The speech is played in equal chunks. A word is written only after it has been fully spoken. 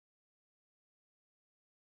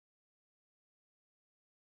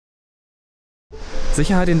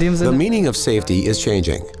Sicherheit in dem The Sinne. meaning of safety is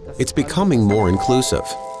changing. It's becoming more inclusive.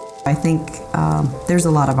 I think there's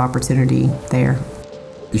a lot of opportunity there.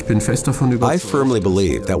 I firmly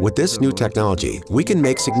believe that with this new technology, we can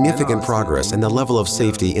make significant progress in the level of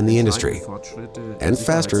safety in the industry, and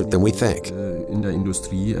faster than we think.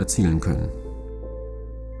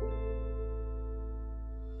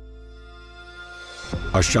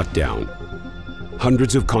 A shutdown.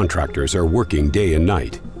 Hundreds of contractors are working day and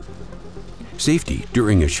night. Safety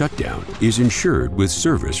during a shutdown is ensured with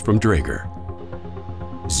service from Dräger.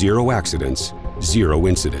 0 accidents, 0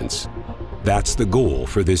 incidents. That's the goal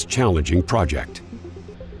for this challenging project.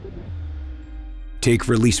 Take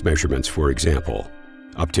release measurements, for example.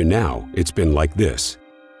 Up to now, it's been like this.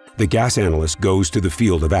 The gas analyst goes to the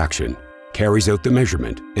field of action, carries out the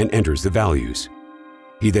measurement, and enters the values.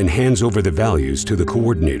 He then hands over the values to the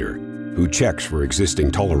coordinator, who checks for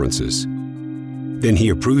existing tolerances. Then he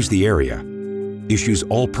approves the area, issues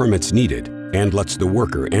all permits needed, and lets the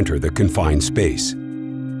worker enter the confined space.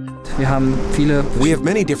 We have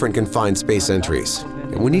many different confined space entries,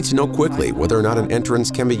 and we need to know quickly whether or not an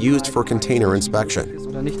entrance can be used for container inspection.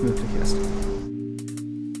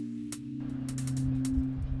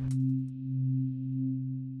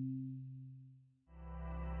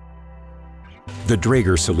 The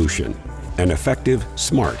Dräger solution, an effective,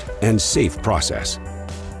 smart, and safe process.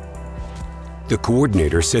 The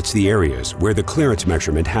coordinator sets the areas where the clearance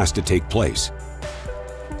measurement has to take place.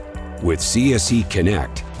 With CSE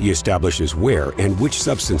Connect, he establishes where and which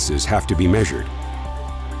substances have to be measured.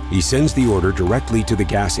 He sends the order directly to the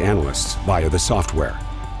gas analysts via the software.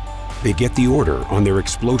 They get the order on their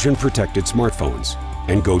explosion-protected smartphones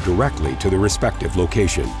and go directly to the respective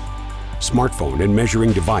location. Smartphone and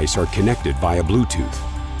measuring device are connected via Bluetooth.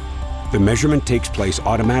 The measurement takes place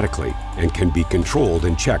automatically and can be controlled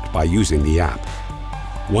and checked by using the app.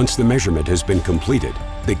 Once the measurement has been completed,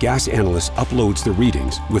 the gas analyst uploads the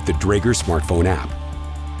readings with the Dräger smartphone app.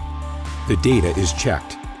 The data is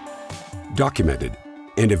checked, documented,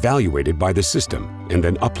 and evaluated by the system and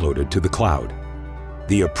then uploaded to the cloud.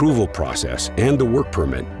 The approval process and the work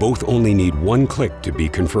permit both only need 1 click to be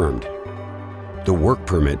confirmed. The work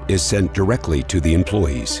permit is sent directly to the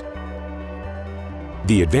employees.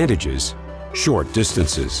 The advantages: short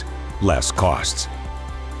distances, less costs.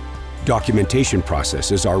 Documentation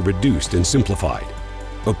processes are reduced and simplified.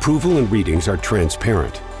 Approval and readings are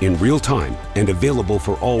transparent, in real time, and available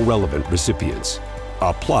for all relevant recipients.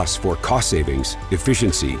 A plus for cost savings,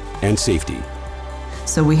 efficiency, and safety.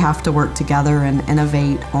 So we have to work together and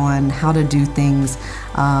innovate on how to do things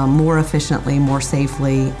more efficiently, more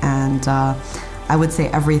safely, and I would say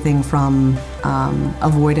everything from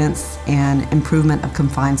avoidance and improvement of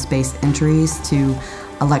confined space entries to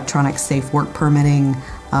electronic safe work permitting,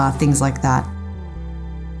 things like that.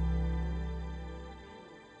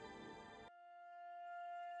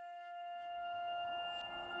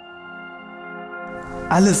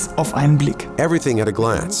 Alles auf einen Blick. Everything at a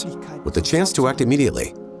glance, with the chance to act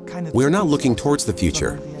immediately. We are not looking towards the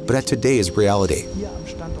future, but at today's reality.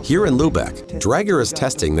 Here in Lübeck, Dräger is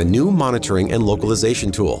testing the new monitoring and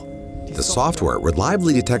localization tool. The software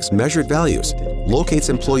reliably detects measured values, locates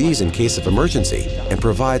employees in case of emergency, and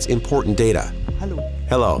provides important data.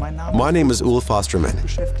 Hello, my name is Ulf Osterman.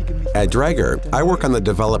 At Dräger, I work on the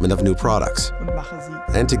development of new products,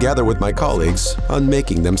 and together with my colleagues, on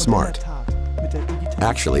making them smart.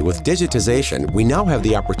 Actually, with digitization, we now have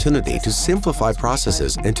the opportunity to simplify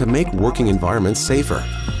processes and to make working environments safer.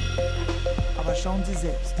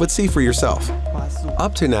 But see for yourself.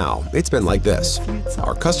 Up to now, it's been like this.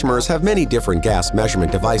 Our customers have many different gas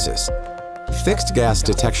measurement devices. Fixed gas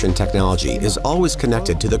detection technology is always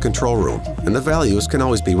connected to the control room, and the values can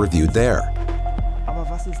always be reviewed there.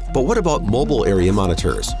 But what about mobile area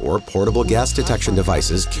monitors or portable gas detection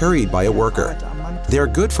devices carried by a worker? They are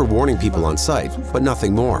good for warning people on site, but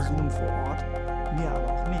nothing more.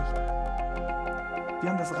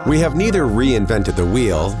 We have neither reinvented the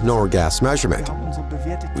wheel nor gas measurement.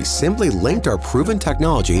 We simply linked our proven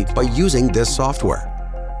technology by using this software.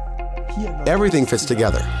 Everything fits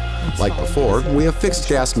together. Like before, we have fixed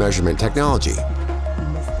gas measurement technology,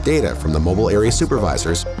 data from the mobile area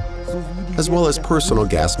supervisors, as well as personal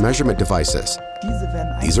gas measurement devices.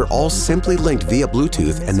 These are all simply linked via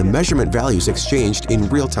Bluetooth and the measurement values exchanged in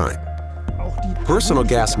real time. Personal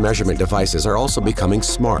gas measurement devices are also becoming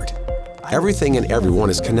smart. Everything and everyone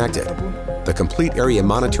is connected. The complete area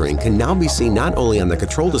monitoring can now be seen not only on the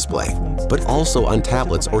control display, but also on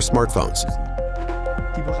tablets or smartphones.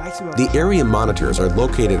 The area monitors are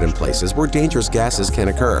located in places where dangerous gases can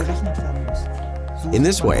occur. In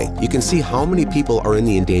this way, you can see how many people are in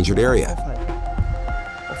the endangered area.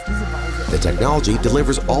 The technology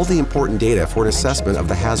delivers all the important data for an assessment of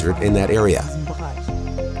the hazard in that area.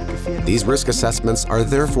 These risk assessments are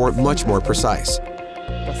therefore much more precise.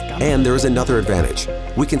 And there is another advantage.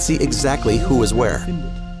 We can see exactly who is where.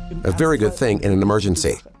 A very good thing in an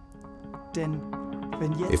emergency.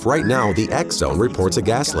 If right now the X zone reports a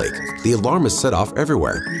gas leak, the alarm is set off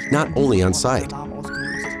everywhere, not only on site.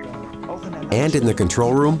 And in the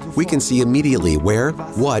control room, we can see immediately where,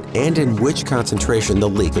 what, and in which concentration the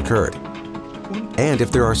leak occurred. And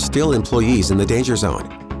if there are still employees in the danger zone.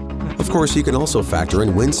 Of course, you can also factor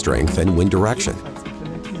in wind strength and wind direction.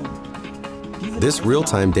 This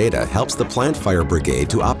real-time data helps the plant fire brigade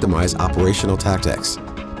to optimize operational tactics.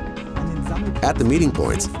 At the meeting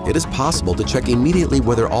points, it is possible to check immediately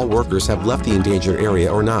whether all workers have left the endangered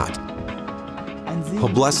area or not. A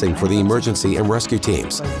blessing for the emergency and rescue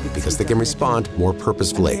teams, because they can respond more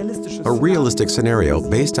purposefully. A realistic scenario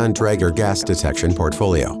based on Dräger gas detection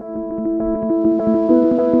portfolio.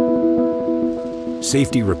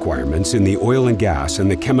 Safety requirements in the oil and gas and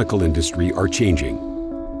the chemical industry are changing.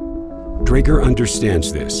 Dräger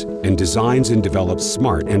understands this and designs and develops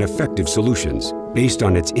smart and effective solutions based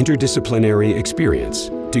on its interdisciplinary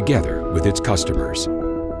experience together with its customers.